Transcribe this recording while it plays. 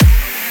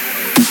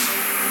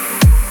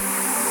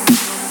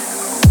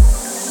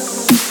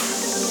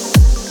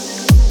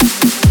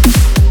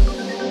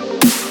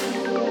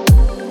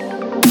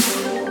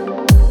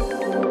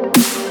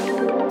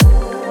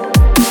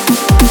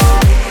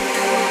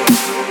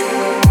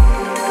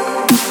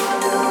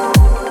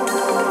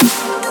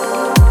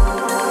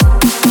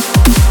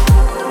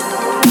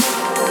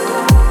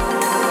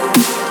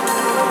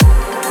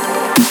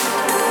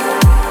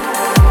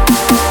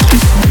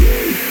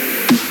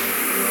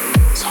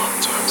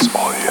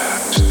all you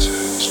have to do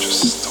is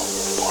just stop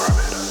for a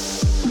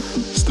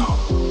minute. Stop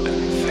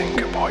and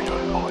think about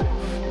your life.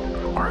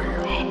 Are you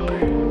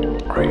happy?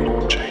 Are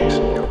you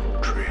chasing your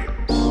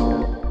dreams?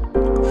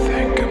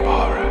 Think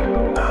about it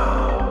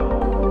now.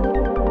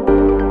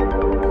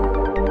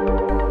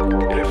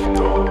 And if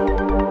not,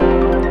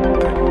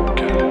 then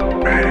get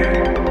ready.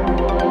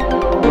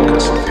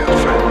 Because the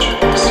adventure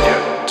is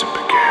yet to begin.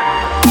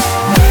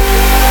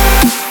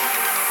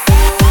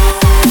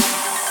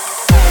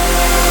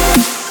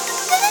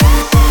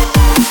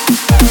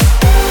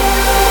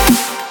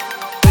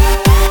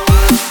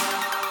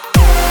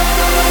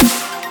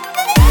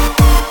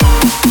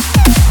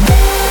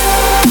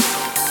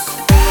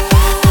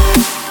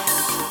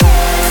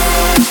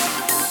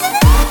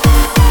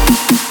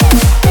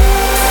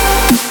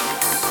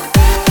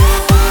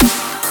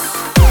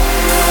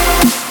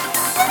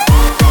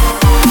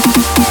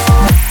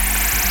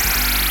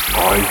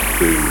 I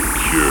think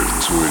you're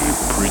doing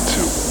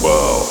pretty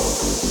well,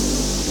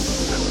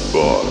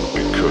 but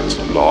because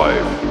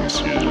life is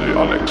usually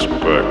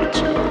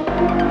unexpected,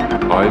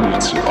 I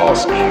need to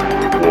ask you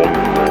one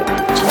more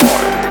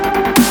time.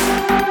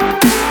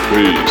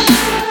 Please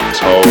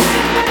tell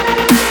me,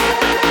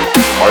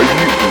 are you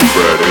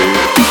ready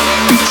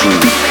to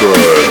burn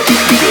your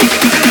peace?